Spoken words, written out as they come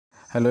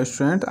Hello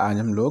student, आज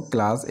हम लोग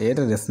क्लास 8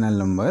 रेशनल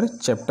नंबर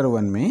चैप्टर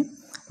 1 में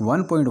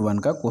 1.1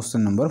 का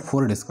क्वेश्चन नंबर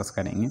 4 डिस्कस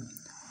करेंगे।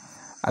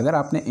 अगर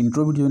आपने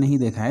इंट्रो वीडियो नहीं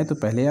देखा है तो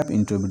पहले आप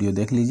इंट्रो वीडियो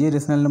देख लीजिए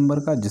रेशनल नंबर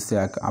का, जिससे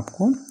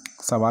आपको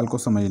सवाल को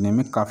समझने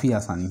में काफ़ी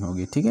आसानी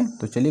होगी। ठीक है,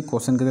 तो चलिए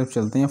क्वेश्चन की तरफ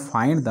चलते हैं।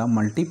 Find the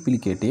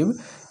multiplicative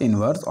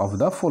inverse of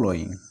the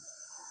following.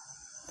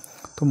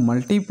 तो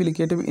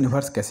मल्टीप्लिकेटिव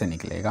इन्वर्स कैसे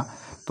निकलेगा?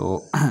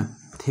 तो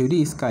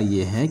थ्योरी इसका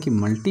ये है कि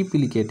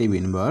मल्टीप्लिकेटिव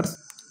इन्वर्स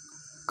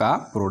का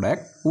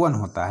प्रोडक्ट 1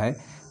 होता है।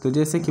 तो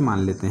जैसे कि मान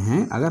लेते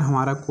हैं, अगर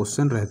हमारा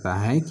क्वेश्चन रहता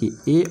है कि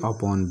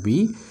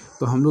a/b,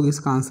 तो हम लोग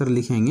इसका आंसर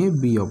लिखेंगे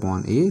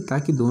b/a,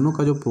 ताकि दोनों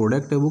का जो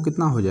प्रोडक्ट है वो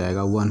कितना हो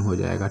जाएगा, 1 हो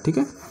जाएगा। ठीक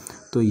है,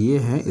 तो ये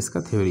है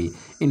इसका थ्योरी।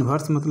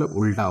 इन्वर्स मतलब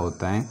उल्टा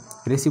होता है,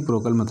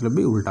 रेसिप्रोकल मतलब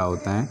भी उल्टा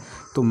होता है।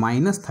 तो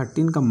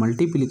 -13 का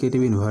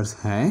मल्टीप्लिकेटिव इन्वर्स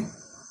है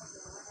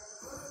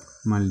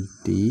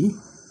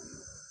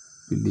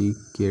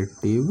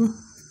multiplicative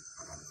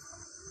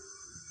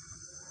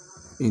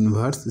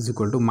inverse is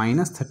equal to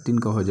 -13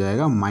 का हो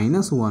जाएगा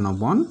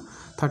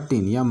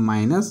 -1/13 या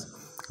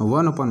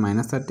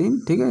 -1/-13।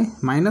 ठीक है,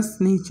 माइनस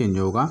नहीं चेंज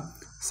होगा,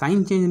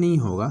 साइन चेंज नहीं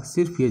होगा,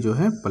 सिर्फ ये जो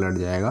है पलट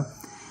जाएगा।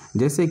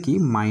 जैसे कि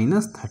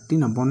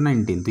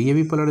 -13/19, तो ये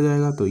भी पलट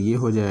जाएगा, तो ये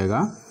हो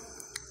जाएगा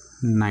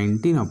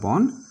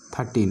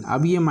 19/13।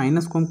 अब ये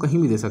माइनस को हम कहीं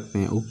भी दे सकते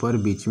हैं, ऊपर,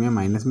 बीच में,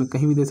 माइनस में,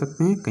 कहीं भी दे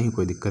सकते हैं, कहीं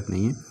कोई दिक्कत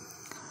नहीं है,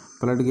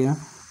 पलट गया।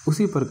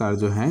 उसी प्रकार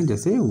जो है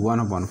जैसे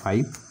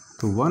 1/5,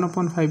 तो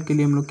 1/5 के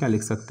लिए हम लोग क्या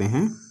लिख सकते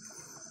हैं,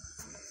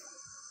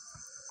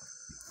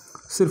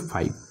 सिर्फ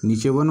 5,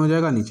 नीचे 1 हो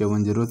जाएगा, नीचे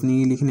 1 जरूरत नहीं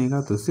है लिखने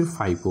का, तो सिर्फ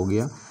 5 हो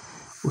गया।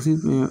 उसी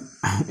में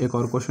एक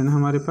और क्वेश्चन है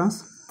हमारे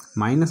पास,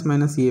 माइनस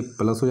माइनस ये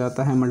प्लस हो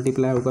जाता है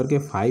मल्टीप्लाई होकर के,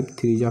 5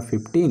 3 जा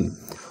 15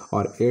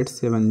 और 8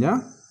 7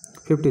 जा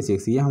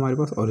 56। ये हमारे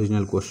पास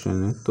ओरिजिनल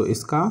क्वेश्चन है। तो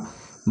इसका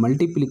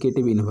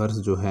मल्टीप्लिकेटिव इन्वर्स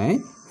जो है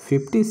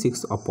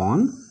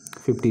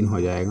 56/15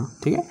 हो जाएगा।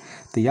 ठीक है,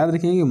 तो याद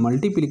रखिए कि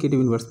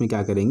मल्टीप्लिकेटिव इन्वर्स में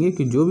क्या करेंगे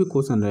कि जो भी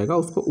क्वेश्चन रहेगा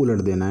उसको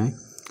उलट देना है।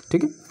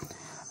 ठीक है,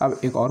 अब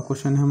एक और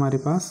क्वेश्चन है हमारे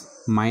पास,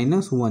 -1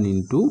 ×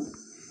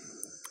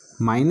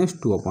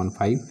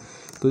 -2/5।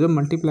 तो जब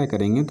मल्टीप्लाई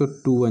करेंगे तो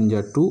 2 1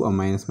 जा 2 और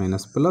माइनस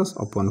माइनस प्लस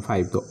अपॉन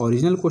 5। तो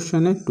ओरिजिनल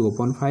क्वेश्चन है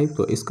 2/5,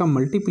 तो इसका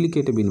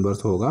मल्टीप्लिकेटिव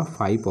इन्वर्स होगा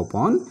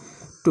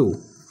 5/2।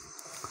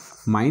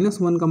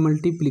 -1 का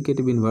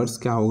मल्टीप्लिकेटिव इन्वर्स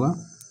क्या होगा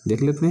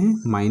देख लेते हैं,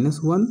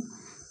 -1।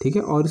 ठीक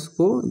है, और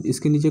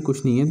इसके नीचे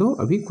कुछ नहीं है, तो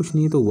अभी कुछ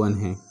नहीं है, तो 1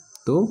 है,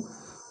 तो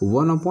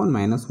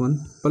 1/-1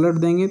 पलट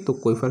देंगे तो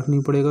कोई फ़र्क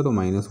नहीं पड़ेगा, तो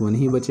 -1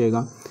 ही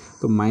बचेगा।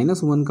 तो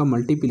 -1 का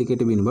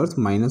मल्टीप्लिकेटिव इन्वर्स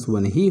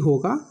 -1 ही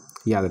होगा,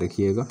 याद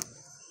रखिएगा।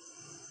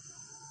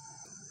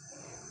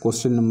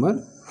 क्वेश्चन नंबर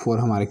 4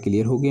 हमारा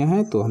क्लियर हो गया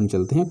है, तो हम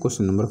चलते हैं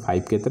क्वेश्चन नंबर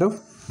 5 की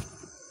तरफ।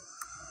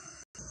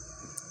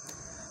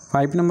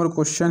 5 नंबर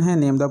क्वेश्चन है,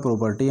 name the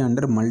property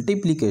under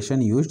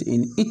multiplication used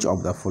in each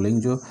of the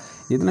following. जो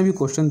जितना भी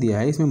क्वेश्चन दिया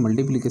है इसमें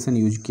मल्टीप्लिकेशन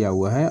यूज किया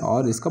हुआ है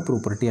और इसका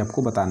प्रॉपर्टी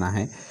आपको बताना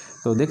है।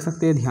 तो देख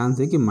सकते हैं ध्यान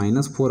से कि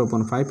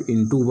 -4/5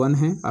 × 1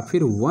 है, और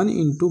फिर 1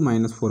 ×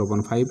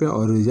 -4/5 है,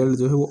 और रिजल्ट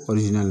जो है वो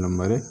ओरिजिनल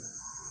नंबर है।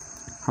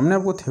 हमने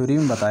आपको थ्योरी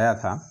में बताया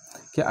था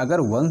कि अगर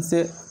 1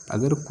 से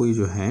अगर कोई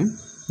जो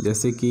है,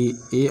 जैसे कि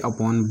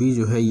a/b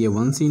जो है ये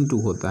 1 से इंटू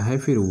होता है,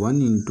 फिर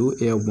 1 ×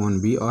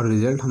 a/b, और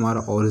रिजल्ट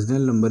हमारा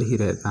ओरिजिनल नंबर ही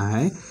रहता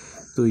है,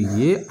 तो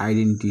ये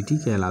आइडेंटिटी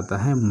कहलाता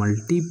है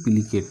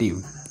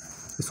मल्टीप्लिकेटिव।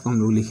 इसको हम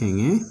लोग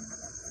लिखेंगे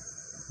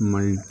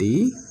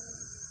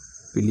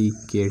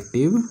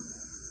मल्टीप्लिकेटिव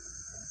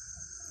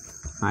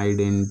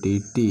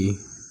आइडेंटिटी।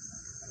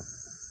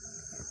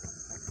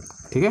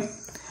 ठीक है,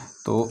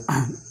 तो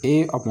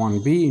a/b × 1 =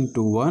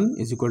 1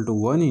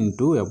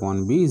 ×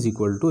 a/b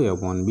 =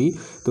 a/b,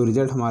 तो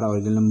रिजल्ट हमारा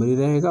ओरिजिनल नंबर ही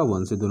रहेगा,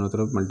 1 से दोनों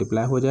तरफ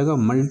मल्टीप्लाई हो जाएगा।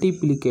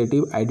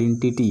 मल्टीप्लिकेटिव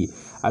आइडेंटिटी,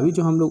 अभी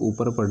जो हम लोग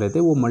ऊपर पढ़ रहे थे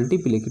वो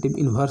मल्टीप्लिकेटिव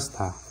इन्वर्स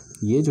था,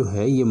 ये जो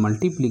है ये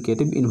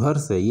मल्टीप्लिकेटिव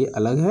इन्वर्स है, ये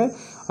अलग है,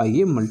 और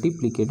ये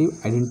मल्टीप्लिकेटिव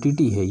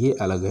आइडेंटिटी है, ये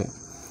अलग है।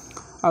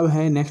 अब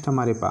है नेक्स्ट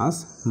हमारे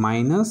पास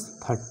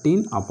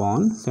 -13/17 ×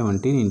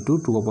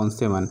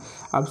 2/7।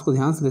 आप इसको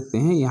ध्यान से देखते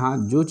हैं, यहाँ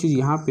जो चीज़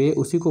यहाँ पे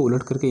उसी को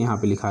उलट करके यहाँ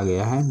पे लिखा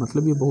गया है,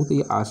 मतलब ये बहुत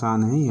ही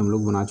आसान है, ये हम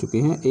लोग बना चुके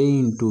हैं।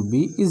 a ×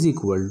 b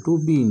 =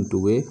 b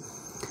 × a।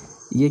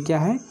 ये क्या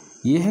है,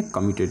 ये है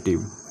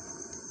कम्यूटेटिव,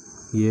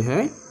 ये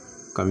है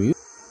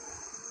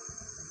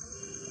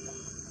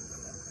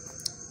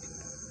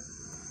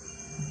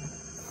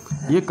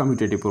ये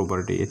कम्यूटेटिव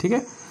प्रॉपर्टी है। ठीक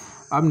है,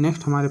 अब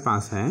नेक्स्ट हमारे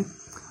पास है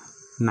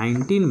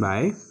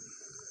 -19/29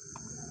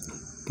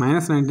 ×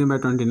 29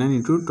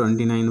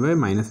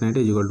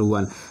 =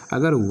 1।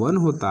 अगर 1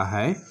 होता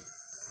है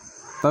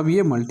तब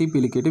ये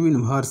मल्टीप्लिकेटिव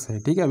इन्वर्स है।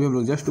 ठीक है, अभी हम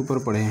लोग जस्ट ऊपर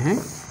पढ़े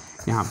हैं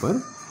यहाँ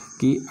पर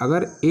कि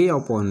अगर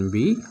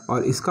a/b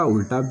और इसका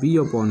उल्टा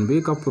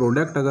b/b का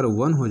प्रोडक्ट अगर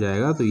 1 हो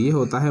जाएगा तो ये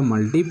होता है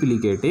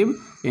मल्टीप्लिकेटिव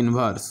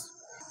इन्वर्स।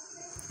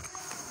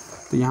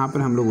 तो यहाँ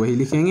पर हम लोग वही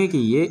लिखेंगे कि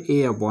ये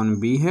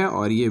a/b है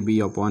और ये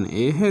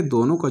b/a है,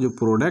 दोनों का जो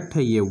प्रोडक्ट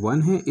है ये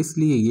 1 है,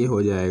 इसलिए ये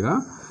हो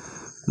जाएगा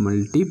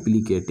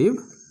मल्टीप्लिकेटिव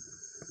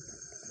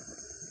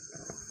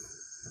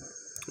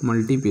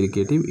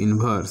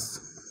इन्वर्स।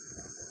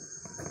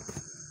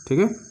 ठीक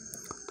है,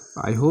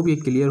 आई होप ये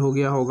क्लियर हो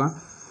गया होगा।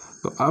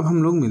 तो अब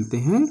हम लोग मिलते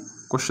हैं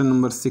क्वेश्चन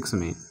नंबर 6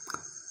 में।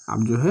 आप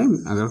जो है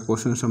अगर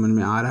क्वेश्चन समझ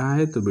में आ रहा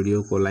है तो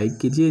वीडियो को लाइक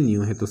कीजिए,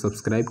 न्यू है तो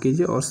सब्सक्राइब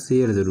कीजिए और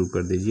शेयर ज़रूर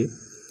कर दीजिए।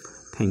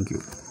 Thank you.